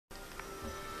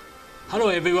Hello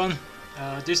everyone,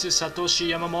 this is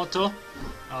Satoshi Yamamoto.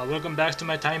 Welcome back to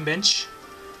my time bench.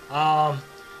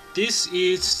 This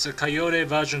is the Coyote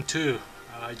version 2.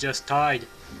 I just tied,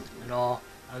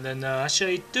 and then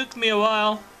actually it took me a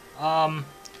while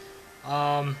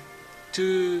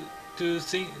to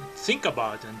think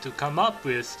about and to come up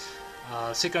with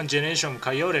second generation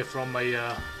Coyote from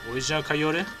my original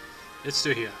Coyote. It's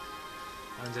still here,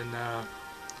 and then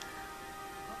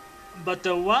but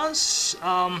once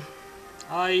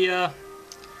I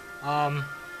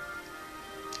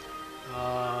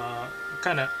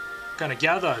kind of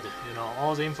gathered,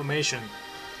 all the information,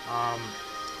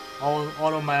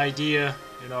 all of my idea,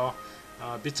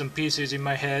 bits and pieces in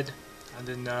my head, and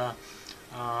then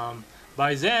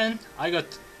by then I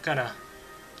got kind of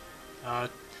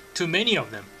too many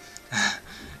of them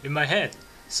in my head.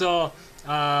 So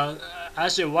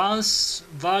actually, once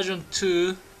version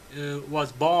 2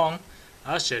 was born,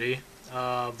 actually.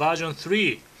 Version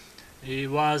 3 it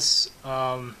was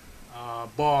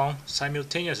born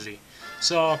simultaneously.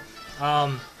 So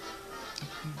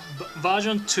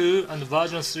version 2 and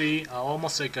version 3 are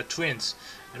almost like twins,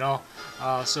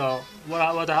 so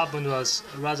what happened was,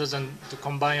 rather than to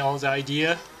combine all the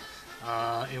idea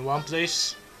in one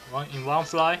place, in one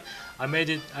fly, I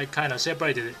kind of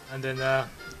separated it and then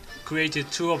created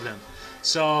two of them.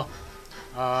 So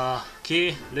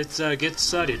okay, let's get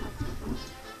started.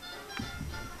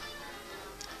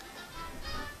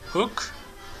 Hook.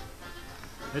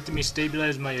 Let me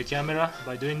stabilize my camera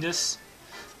by doing this.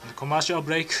 And commercial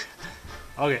break.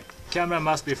 Okay, camera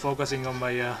must be focusing on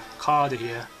my card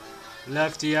here.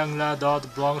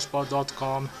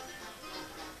 leftangler.blogspot.com.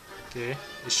 Okay,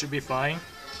 it should be fine.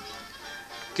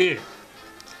 Okay,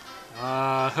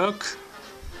 hook.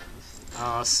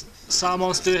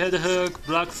 Salmon steelhead hook,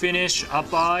 black finish,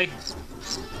 up eye,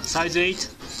 size 8.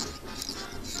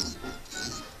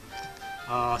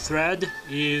 Thread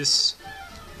is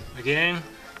again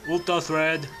ultra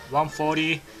thread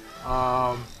 140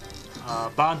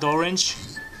 burnt orange.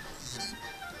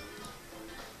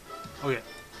 Okay,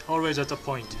 always at the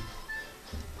point.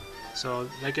 So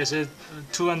like I said,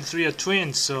 2 and 3 are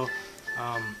twins, so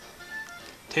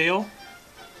tail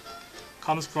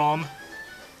comes from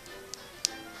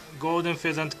golden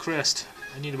pheasant crest.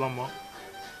 I need one more.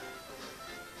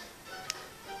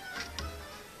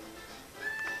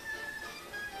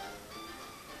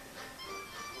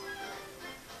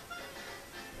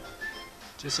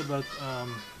 Just about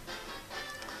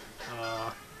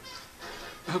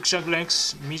hook shank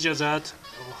lengths, measure that,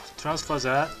 transfer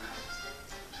that,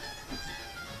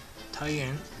 tie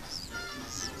in.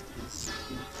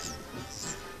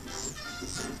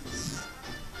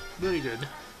 Very good.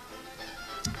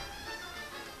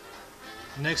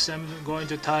 Next I'm going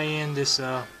to tie in this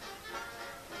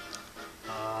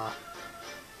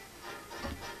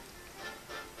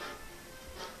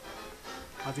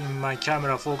having my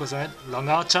camera focus on it,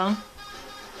 Langarchan,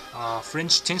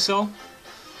 French tinsel,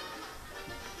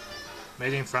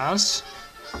 made in France,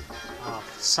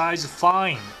 size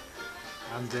fine,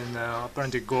 and then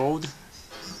apparently gold.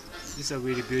 These are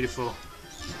really beautiful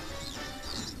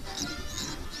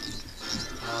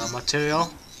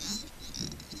material.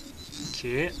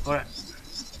 Okay, alright,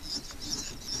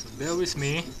 so bear with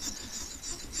me.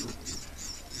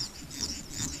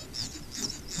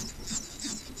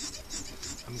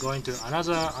 Going to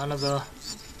another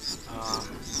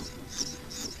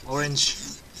orange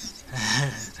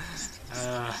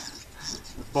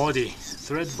body,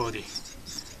 thread body.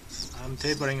 I'm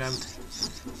tapering,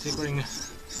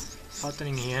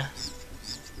 patterning here.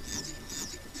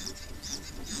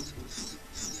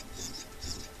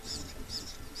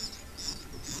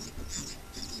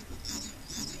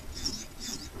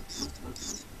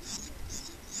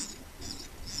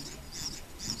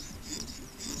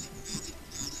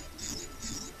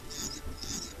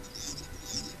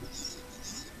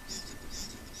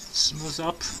 Smooth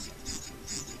up.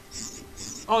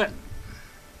 Okay.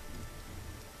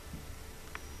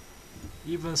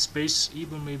 Even space,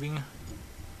 even moving.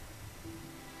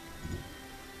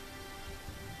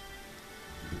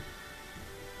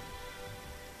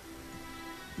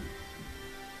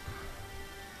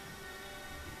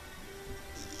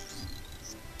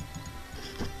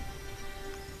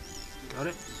 Got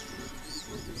it.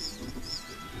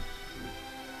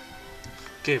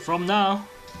 Okay, from now.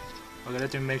 Okay,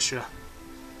 let me make sure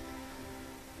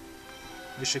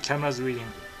camera's reading.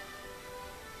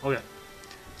 Okay,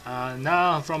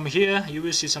 now from here you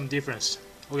will see some difference.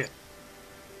 Okay,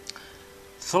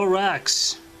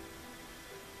 thorax.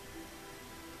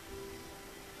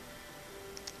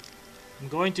 I'm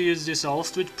going to use this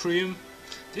ostrich plume.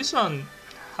 This one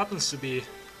happens to be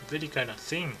very kind of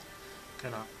thin,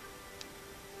 kind of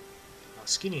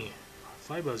skinny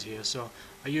fibers here. So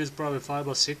I use probably 5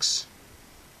 or 6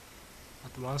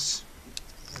 at once,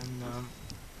 and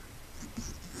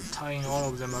tying all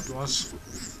of them at once.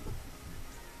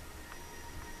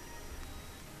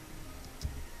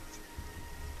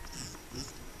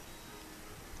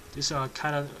 This one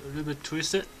kind of a little bit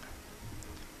twisted.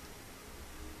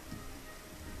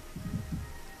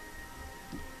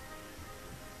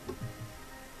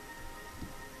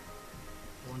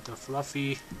 Want a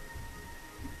fluffy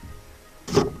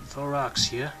thorax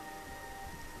here.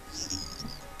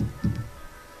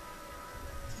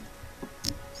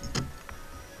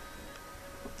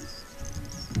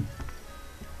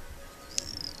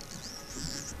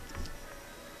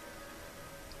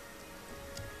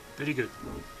 Very good.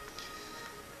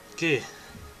 Okay.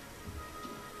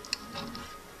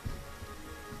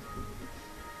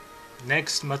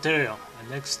 Next material. The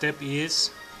next step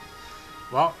is,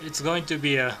 well, it's going to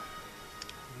be a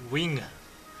wing.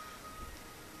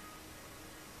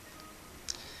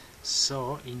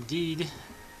 So indeed,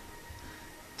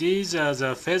 these are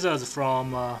the feathers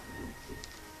from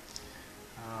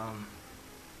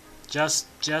just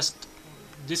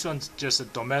this one's just a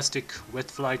domestic wet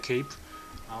fly cape.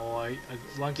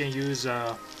 One can use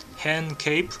a hen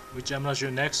cape, which I'm not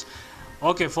sure next.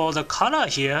 Okay, for the color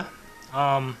here,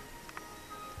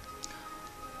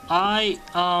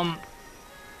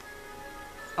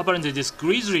 apparently this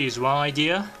grizzly is one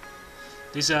idea.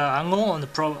 This angle on the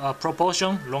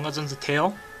proportion longer than the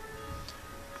tail.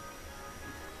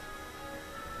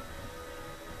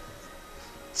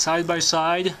 Side by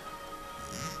side.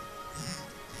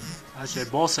 Actually,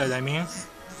 both sides, I mean.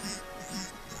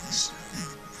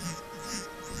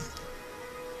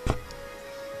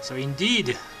 So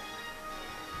indeed,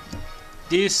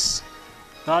 this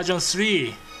version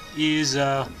 3 is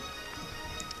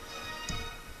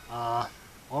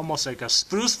almost like a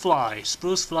spruce fly,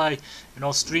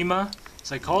 streamer.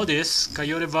 So I call this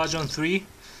Coyote version 3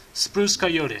 Spruce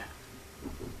Coyote.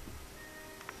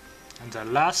 And the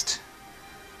last,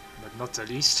 but not the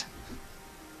least,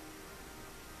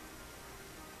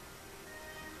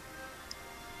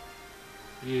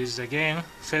 is again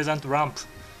pheasant ramp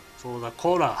for the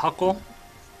collar, hako.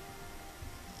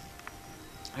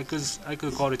 I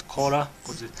could call it collar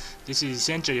because this is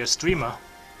essentially a streamer.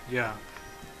 Yeah.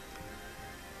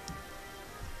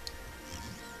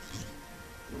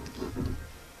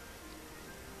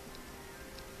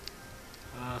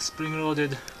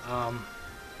 Spring-loaded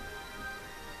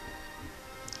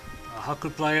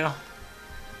hackle plier.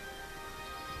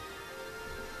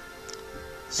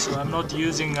 So I'm not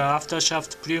using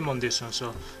aftershaft plume on this one,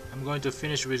 so I'm going to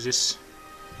finish with this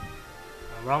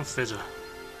round feather.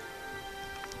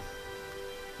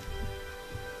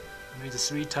 Made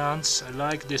 3 turns. I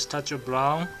like this touch of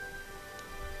brown.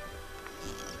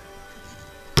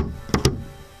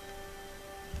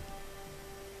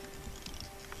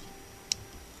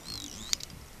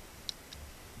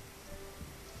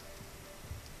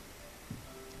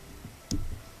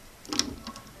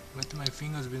 Wet my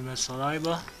fingers with my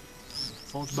saliva.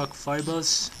 Fold back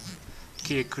fibers.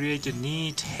 Okay, create a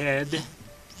neat head.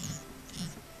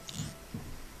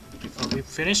 Before we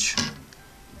finish,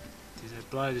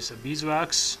 apply this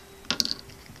beeswax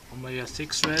on my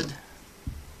thick thread.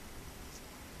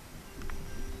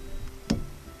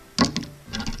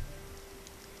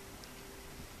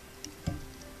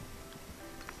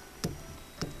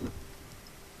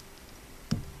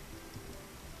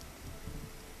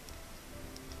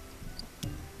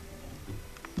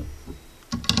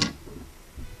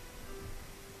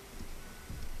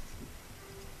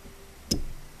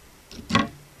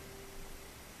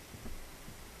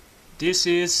 This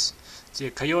is the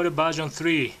Coyote version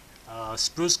 3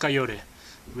 Spruce Coyote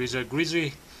with a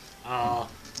grizzly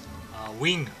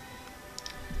wing.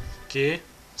 Okay,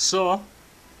 so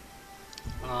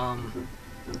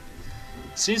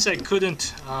since I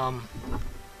couldn't, I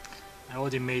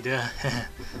already made a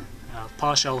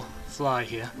partial fly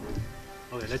here.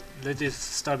 Okay, let it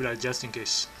stabilize just in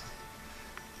case.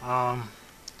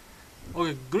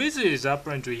 Okay, grizzly is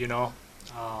apparently,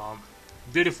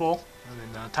 beautiful. I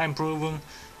mean, time proven,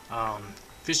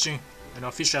 fishing,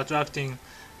 fish attracting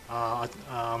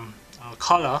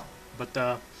color,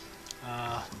 but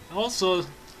also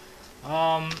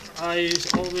I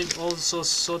always also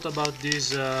thought about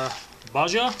these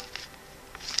badger.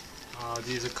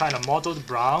 These are kind of mottled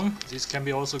brown. This can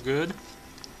be also good.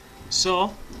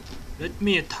 So let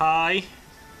me tie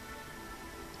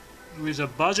with a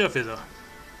badger feather.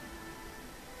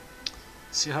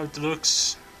 See how it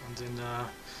looks, and then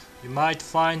you might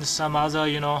find some other,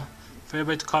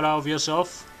 favorite color of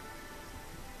yourself.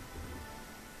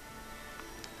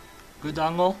 Good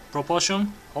angle,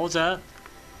 proportion, hold that.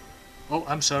 Oh,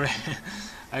 I'm sorry.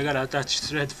 I gotta attach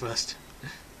thread first.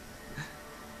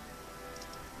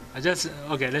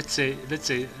 Okay, let's say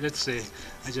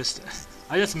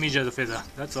I just measure the feather,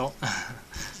 that's all.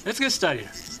 Let's get started.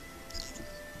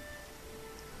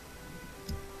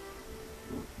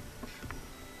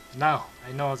 Now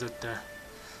I know that the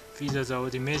feathers are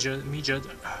already measured.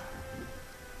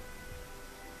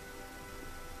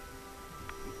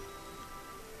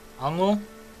 Angle,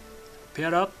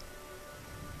 pair up,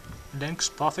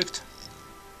 length perfect,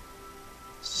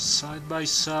 side by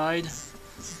side,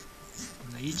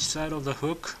 on each side of the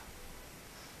hook,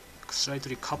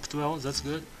 slightly cupped well, that's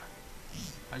good.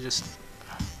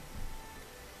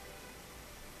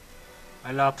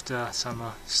 I lapped some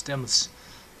stems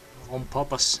on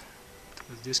purpose,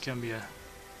 because this can be a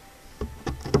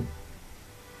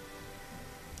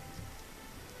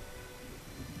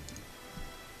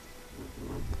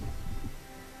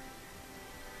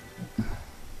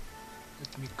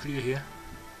let me clear here.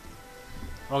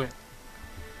 Okay,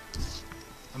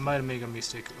 I might make a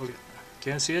mistake. Okay,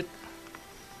 can you see it?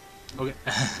 Okay.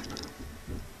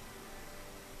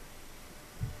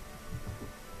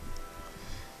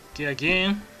 Okay,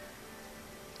 again,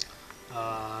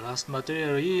 last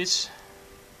material is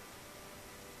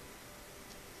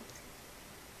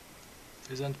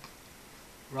pheasant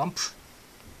rump.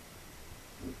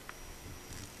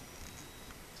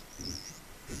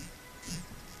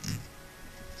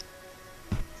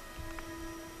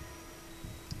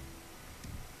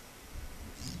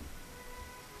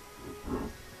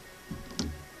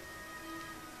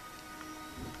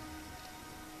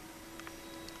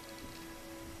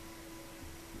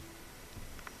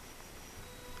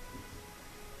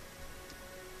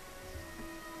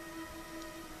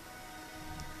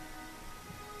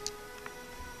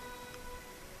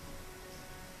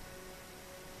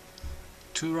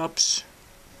 Two wraps.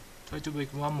 Try to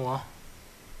make one more.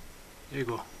 There you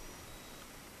go.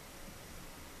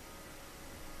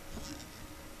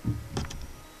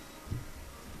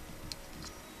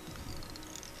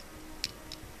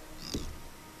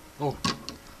 Oh,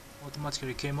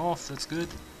 automatically came off. That's good.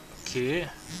 Okay,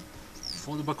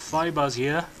 fold back fibers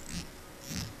here.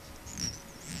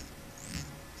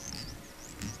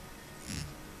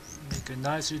 Make a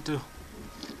nice little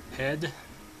head.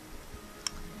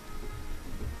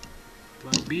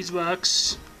 Apply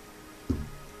beeswax. And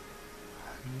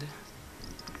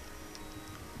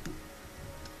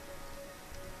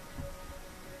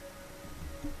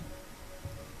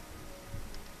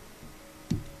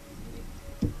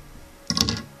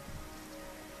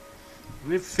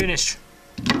we've finished.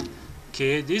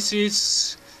 Okay, this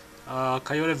is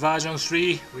Coyote version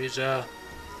 3 with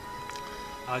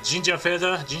ginger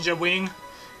feather, ginger wing.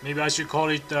 Maybe I should call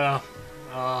it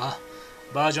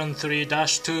version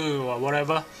 3-2 or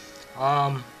whatever.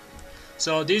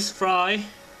 So this fly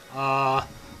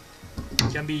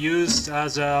can be used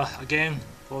as again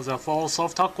for the fall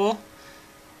soft tackle,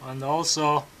 and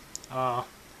also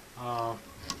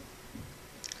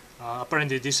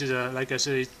apparently this is like I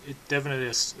said, it definitely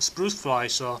a spruce fly.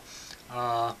 So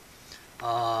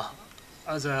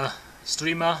as a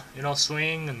streamer,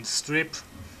 swing and strip,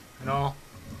 and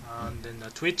then a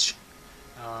twitch.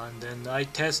 And then I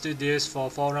tested this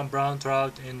for foreign brown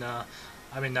trout in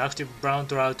active brown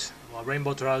trout or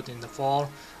rainbow trout in the fall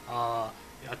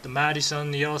at the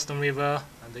Madison, Yellowstone River,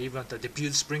 and even at the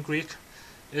Depute Spring Creek.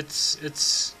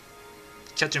 It's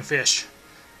catching fish.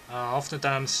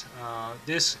 Oftentimes I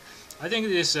think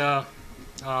this the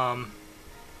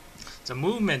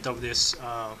movement of this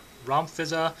rump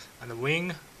feather and the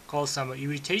wing cause some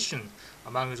irritation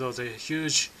among those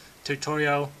huge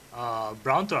territorial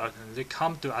brown trout, and they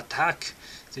come to attack.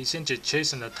 They essentially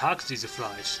chase and attack these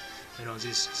flies,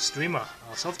 this streamer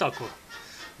or soft tackle,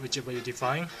 whichever you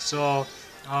define. So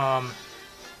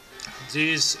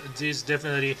these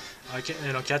definitely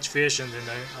catch fish, and then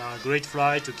a great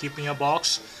fly to keep in your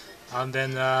box. And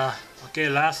then okay,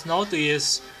 last note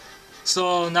is,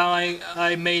 so now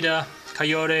I made a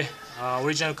Coyote,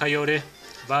 original Coyote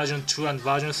version 2 and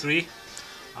version 3.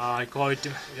 I call it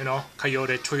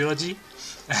Coyote trilogy.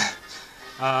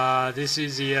 This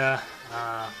is the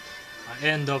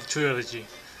end of trilogy.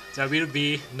 There will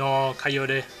be no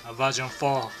Coyote version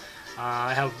 4.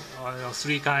 I have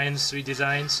 3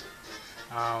 designs.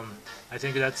 I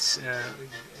think that's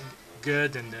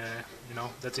good, and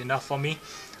that's enough for me.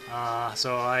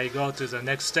 So I go to the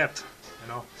next step.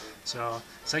 So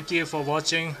thank you for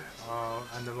watching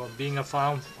and being a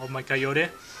fan of my Coyote.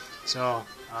 So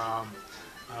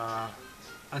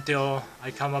until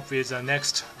I come up with the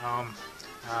next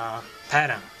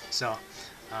pattern. So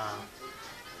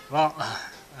well,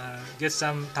 get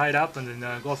some tied up and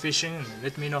then go fishing and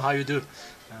let me know how you do.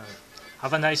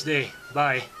 Have a nice day.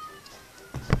 Bye.